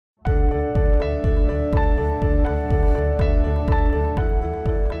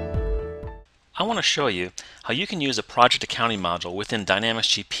I want to show you how you can use a project accounting module within Dynamics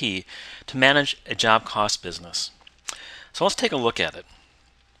GP to manage a job cost business. So let's take a look at it.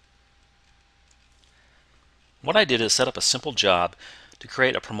 What I did is set up a simple job to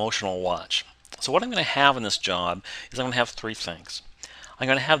create a promotional watch. So what I'm going to have in this job is I'm going to have three things. I'm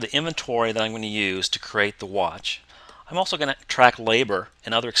going to have the inventory that I'm going to use to create the watch. I'm also going to track labor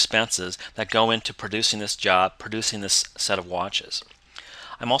and other expenses that go into producing this job, producing this set of watches.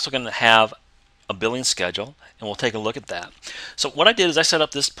 I'm also going to have a billing schedule, and we'll take a look at that. So what I did is I set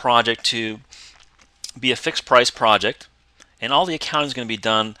up this project to be a fixed price project, and all the accounting is going to be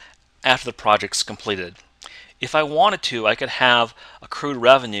done after the project's completed. If I wanted to, I could have accrued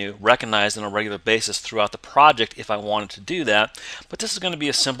revenue recognized on a regular basis throughout the project if I wanted to do that, but this is going to be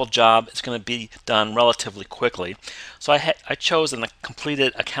a simple job. It's going to be done relatively quickly. So I chose a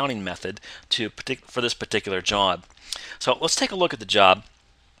completed accounting method for this particular job. So let's take a look at the job.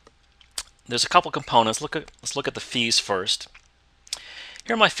 There's a couple components. Let's look at the fees first.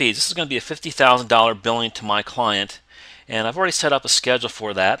 Here are my fees. This is going to be a $50,000 billing to my client, and I've already set up a schedule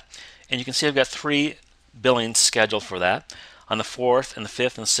for that. And you can see I've got three billings scheduled for that on the 4th and the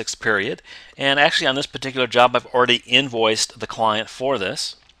 5th and the 6th period. And actually on this particular job I've already invoiced the client for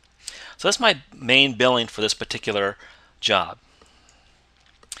this. So that's my main billing for this particular job.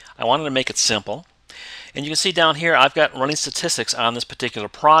 I wanted to make it simple. And you can see down here I've got running statistics on this particular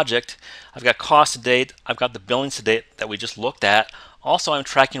project. I've got cost to date, I've got the billings to date that we just looked at. Also, I'm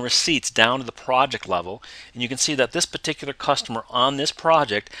tracking receipts down to the project level, and you can see that this particular customer on this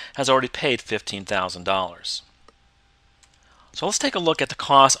project has already paid $15,000. So let's take a look at the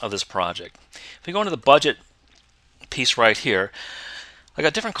cost of this project. If we go into the budget piece right here, I've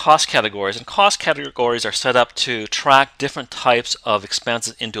got different cost categories, and cost categories are set up to track different types of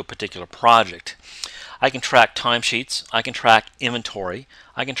expenses into a particular project. I can track timesheets, I can track inventory,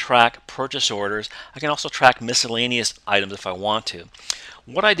 I can track purchase orders, I can also track miscellaneous items if I want to.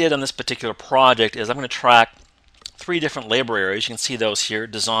 What I did on this particular project is I'm going to track three different labor areas. You can see those here: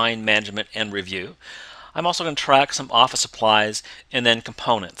 design, management, and review. I'm also going to track some office supplies and then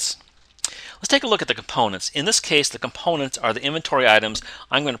components. Let's take a look at the components. In this case, the components are the inventory items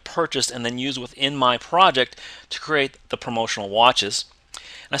I'm going to purchase and then use within my project to create the promotional watches.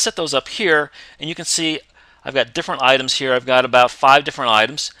 And I set those up here, and you can see I've got different items here. I've got about 5 different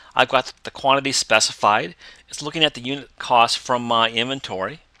items. I've got the quantity specified. It's looking at the unit cost from my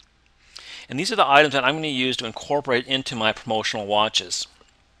inventory. And these are the items that I'm going to use to incorporate into my promotional watches.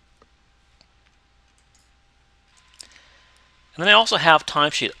 And then I also have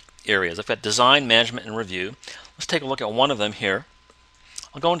timesheet areas. I've got design, management, and review. Let's take a look at one of them here.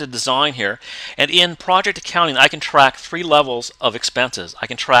 I'll go into design here, and in project accounting I can track 3 levels of expenses. I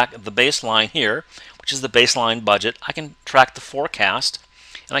can track the baseline here, which is the baseline budget. I can track the forecast,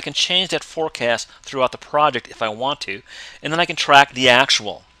 and I can change that forecast throughout the project if I want to, and then I can track the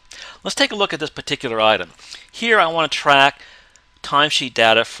actual. Let's take a look at this particular item. Here I want to track timesheet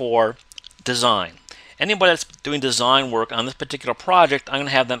data for design. Anybody that's doing design work on this particular project, I'm going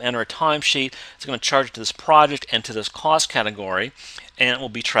to have them enter a timesheet. It's going to charge it to this project and to this cost category, and it will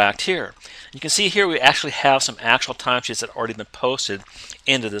be tracked here. You can see here we actually have some actual timesheets that have already been posted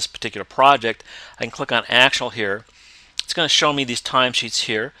into this particular project. I can click on actual here. It's going to show me these timesheets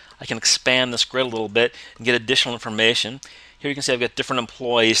here. I can expand this grid a little bit and get additional information. Here you can see I've got different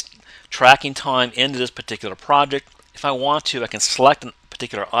employees tracking time into this particular project. If I want to, I can select a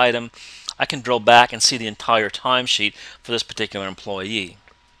particular item. I can drill back and see the entire timesheet for this particular employee.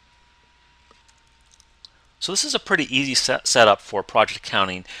 So this is a pretty easy setup for project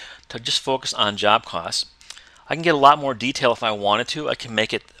accounting to just focus on job costs. I can get a lot more detail if I wanted to. I can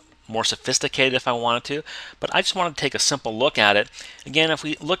make it more sophisticated if I wanted to, but I just wanted to take a simple look at it. Again, if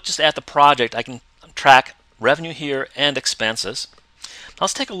we look just at the project, I can track revenue here and expenses. Now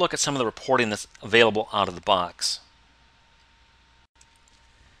let's take a look at some of the reporting that's available out of the box.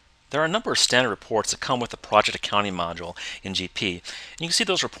 There are a number of standard reports that come with the project accounting module in GP, and you can see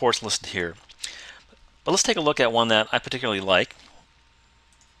those reports listed here. But let's take a look at one that I particularly like.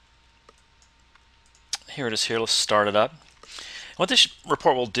 Here it is here. Let's start it up. And what this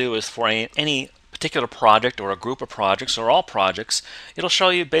report will do is for any particular project or a group of projects or all projects, it'll show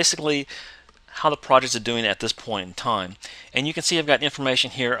you basically how the projects are doing at this point in time. And you can see I've got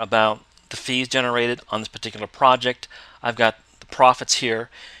information here about the fees generated on this particular project. I've got the profits here.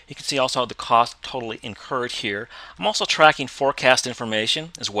 You can see also the cost totally incurred here. I'm also tracking forecast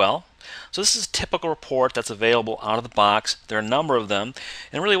information as well. So this is a typical report that's available out of the box. There are a number of them,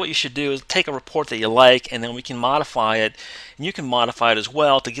 and really what you should do is take a report that you like, and then we can modify it, and you can modify it as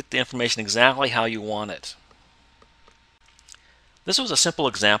well to get the information exactly how you want it. This was a simple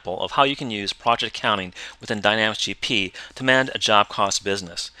example of how you can use project accounting within Dynamics GP to manage a job cost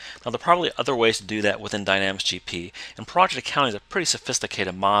business. Now, there are probably other ways to do that within Dynamics GP, and project accounting is a pretty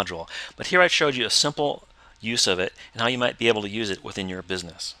sophisticated module, but here I showed you a simple use of it and how you might be able to use it within your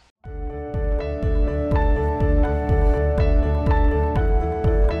business.